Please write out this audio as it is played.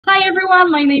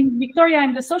everyone, my name is Victoria.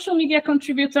 I'm the social media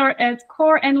contributor at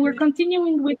Core, and we're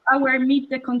continuing with our Meet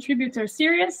the Contributor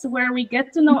series, where we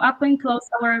get to know up and close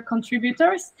our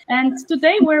contributors. And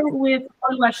today we're with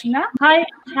Oluwashina. Hi,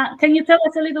 can you tell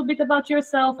us a little bit about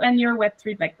yourself and your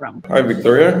Web3 background? Hi,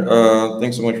 Victoria.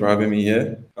 Thanks so much for having me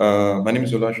here. My name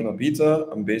is Oluwashina Peter.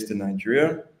 I'm based in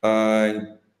Nigeria. I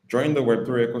joined the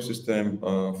Web3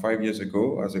 ecosystem 5 years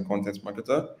ago as a content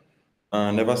marketer.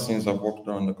 And ever since, I've worked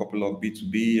on a couple of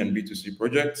B2B and B2C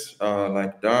projects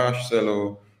like Dash,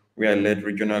 Cello, where I led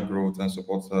regional growth and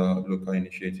support local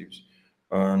initiatives.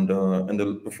 And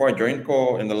before I joined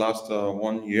Core in the last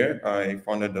 1 year, I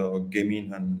founded a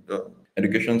gaming and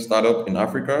education startup in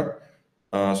Africa.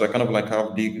 So I kind of like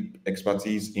have deep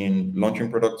expertise in launching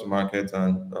product to market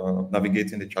and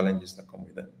navigating the challenges that come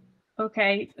with it.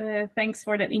 Okay, thanks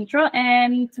for that intro.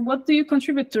 And what do you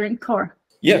contribute during Core?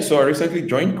 Yeah, so I recently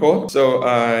joined Core. So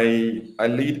I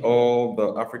lead all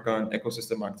the African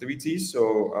ecosystem activities.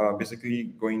 So basically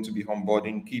going to be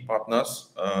onboarding key partners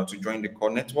to join the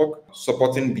Core network,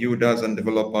 supporting builders and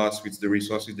developers with the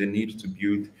resources they need to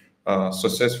build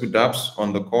successful dApps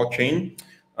on the Core chain,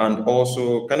 and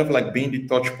also kind of like being the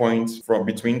touch point from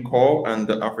between Core and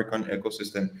the African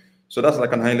ecosystem. So that's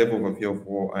like a high level overview of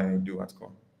what I do at Core.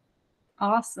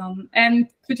 Awesome. And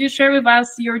could you share with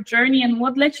us your journey and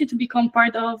what led you to become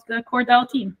part of the Core DAO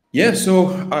team? Yeah, so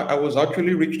I was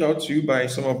actually reached out to by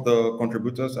some of the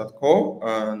contributors at Core.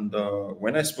 And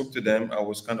when I spoke to them, I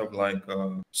was kind of like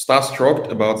starstruck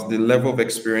about the level of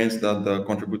experience that the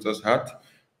contributors had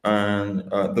and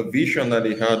the vision that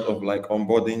they had of like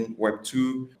onboarding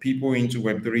Web2 people into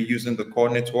Web3 using the Core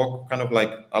network, kind of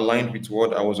like aligned with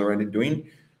what I was already doing.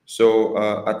 So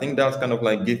I think that's kind of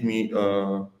like give me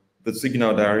the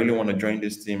signal that I really want to join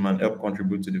this team and help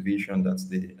contribute to the vision that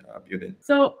they are building.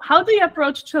 So how do you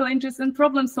approach challenges and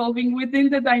problem solving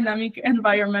within the dynamic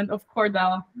environment of Core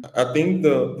DAO? I think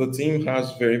the team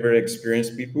has very, very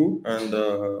experienced people.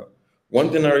 And one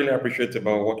thing I really appreciate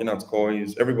about working at Core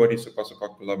is everybody's super, super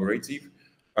collaborative.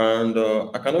 And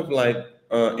I kind of like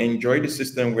enjoy the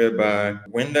system whereby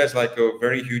when there's like a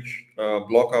very huge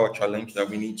block or challenge that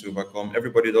we need to overcome,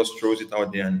 everybody just throws it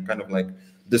out there and kind of like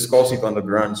discuss it on the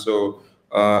ground. So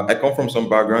I come from some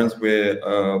backgrounds where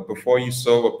before you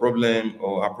solve a problem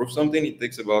or approve something, it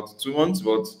takes about 2 months.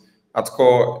 But at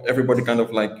Core, everybody kind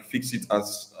of like fix it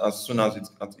as soon as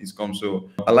it comes. So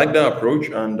I like that approach,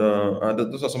 and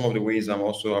those are some of the ways I'm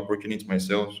also approaching it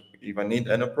myself. If I need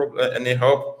any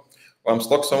help, or I'm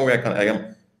stuck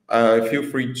somewhere, I feel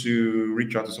free to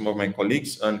reach out to some of my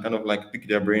colleagues and kind of like pick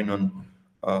their brain on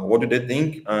what do they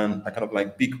think, and I kind of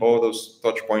like pick all those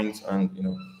touch points and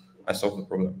I solve the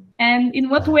problem. And in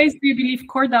what ways do you believe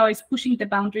Core DAO is pushing the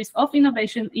boundaries of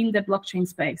innovation in the blockchain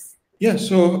space? Yeah,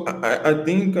 so I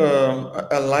think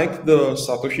I like the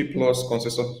Satoshi Plus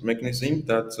consensus mechanism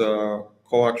that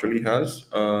Core actually has,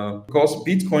 because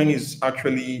Bitcoin is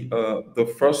actually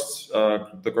the first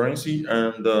cryptocurrency,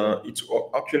 and it's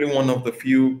actually one of the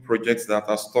few projects that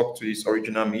are stuck to its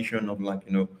original mission of like,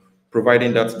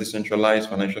 providing that decentralized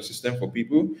financial system for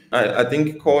people. I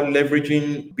think Core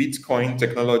leveraging Bitcoin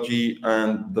technology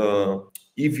and the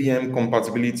EVM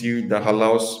compatibility that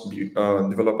allows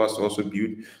developers to also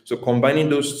build. So combining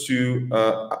those two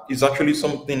is actually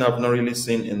something I've not really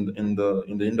seen in the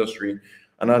industry,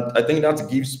 and I think that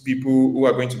gives people who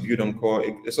are going to build on Core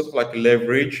a sort of like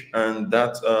leverage and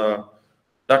that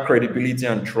credibility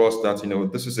and trust that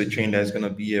this is a chain that is going to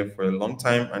be here for a long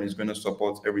time and is going to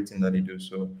support everything that they do.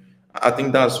 So I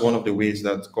think that's one of the ways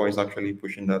that Core is actually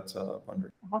pushing that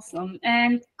boundary. Awesome.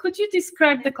 And could you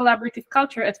describe the collaborative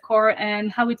culture at Core and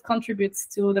how it contributes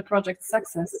to the project's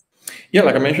success? Yeah,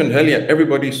 like I mentioned earlier,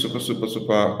 everybody is super, super,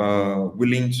 super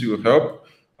willing to help.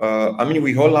 I mean,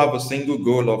 we all have a single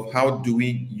goal of how do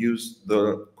we use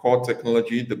the Core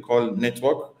technology, the Core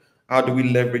network. How do we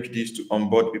leverage this to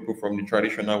onboard people from the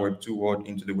traditional Web2 world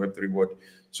into the Web3 world?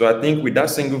 So I think with that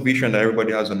single vision that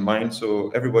everybody has in mind, so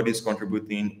everybody is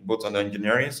contributing both on the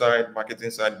engineering side,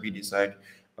 marketing side, BD side,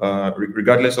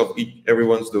 regardless of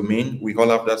everyone's domain, we all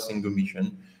have that single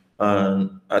mission.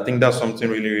 And I think that's something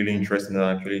really, really interesting that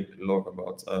I actually love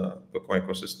about the Core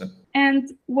ecosystem.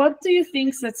 And what do you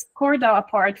think sets Core DAO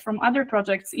apart from other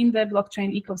projects in the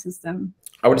blockchain ecosystem?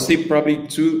 I would say probably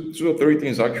two or three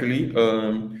things actually.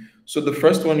 So the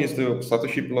first one is the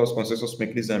Satoshi Plus consensus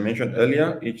mechanism I mentioned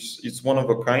earlier. It's one of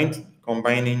a kind,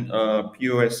 combining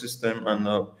POS system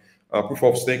and proof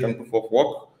of stake and proof of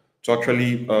work to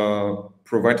actually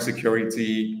provide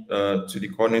security to the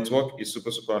Core network. Is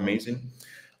super, super amazing.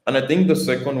 And I think the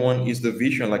second one is the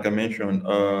vision, like I mentioned.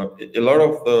 A lot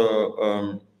of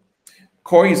the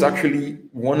Core is actually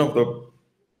one of the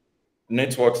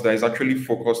networks that is actually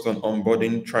focused on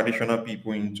onboarding traditional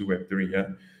people into Web3. Yeah.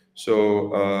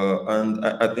 So, and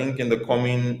I think in the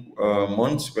coming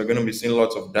months, we're going to be seeing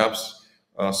lots of dApps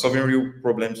solving real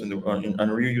problems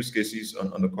and real use cases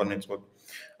on the core network.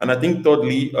 And I think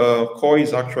thirdly, core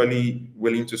is actually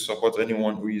willing to support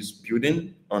anyone who is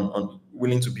building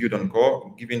willing to build on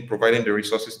core, providing the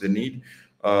resources they need.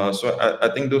 So I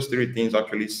think those three things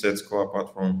actually sets core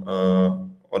apart from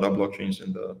other blockchains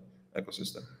in the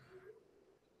ecosystem.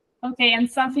 Okay, and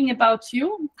something about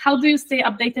you. How do you stay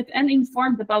updated and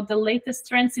informed about the latest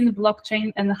trends in the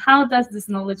blockchain, and how does this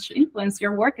knowledge influence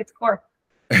your work at Core?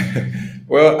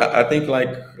 Well, I think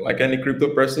like any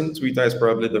crypto person, Twitter is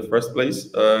probably the first place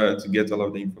to get all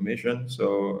of the information.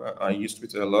 So I use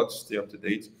Twitter a lot, stay up to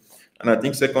date. And I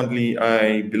think secondly,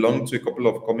 I belong to a couple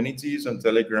of communities on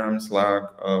Telegram, Slack,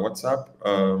 WhatsApp,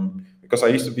 because I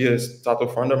used to be a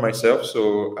startup founder myself.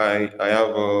 So I have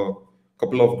a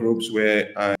couple of groups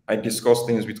where I discuss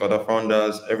things with other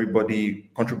founders, everybody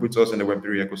contributors in the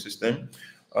Web3 ecosystem.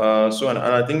 And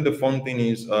I think the fun thing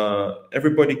is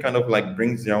everybody kind of like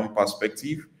brings their own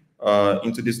perspective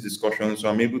into this discussion. So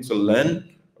I'm able to learn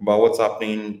about what's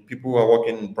happening. People who are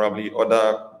working in probably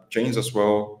other chains as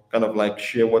well, kind of like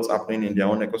share what's happening in their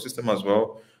own ecosystem as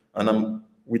well. And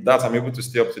with that, I'm able to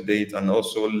stay up to date and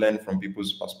also learn from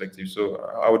people's perspective. So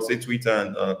I would say Twitter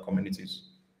and communities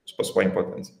is quite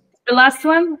important. The last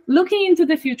one, looking into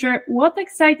the future, what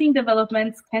exciting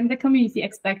developments can the community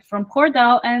expect from Core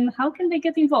DAO, and how can they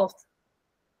get involved?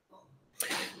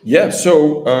 Yeah,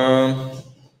 so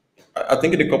I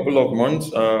think in a couple of months,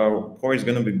 Core is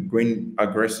going to be going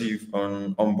aggressive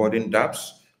on onboarding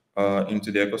dApps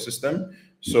into the ecosystem.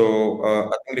 So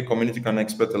I think the community can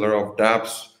expect a lot of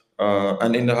dApps.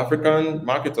 And in the African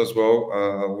market as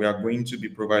well, we are going to be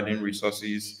providing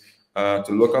resources to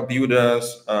local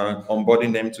builders,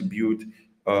 onboarding them to build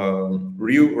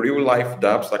real life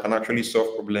dApps that can actually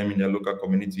solve problems in their local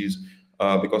communities.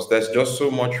 Because there's just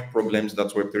so much problems that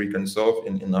Web3 can solve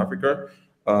in Africa.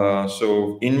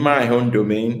 So in my own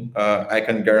domain, I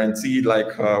can guarantee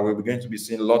we're going to be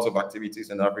seeing lots of activities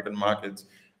in the African market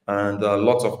and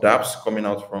lots of dApps coming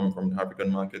out from the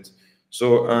African market.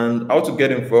 So, and how to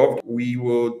get involved, we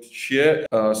will share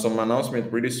some announcement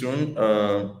pretty soon,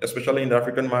 especially in the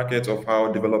African market, of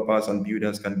how developers and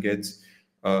builders can get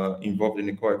involved in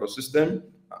the core ecosystem.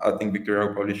 I think Victoria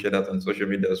will probably share that on social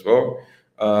media as well.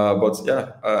 But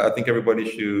yeah, I think everybody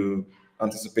should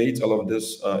anticipate all of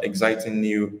this exciting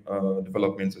new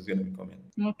developments is going to be coming.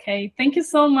 Okay, thank you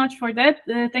so much for that.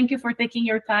 Thank you for taking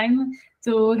your time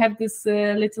to have this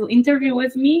little interview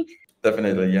with me.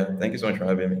 Definitely, yeah. Thank you so much for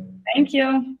having me. Thank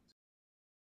you.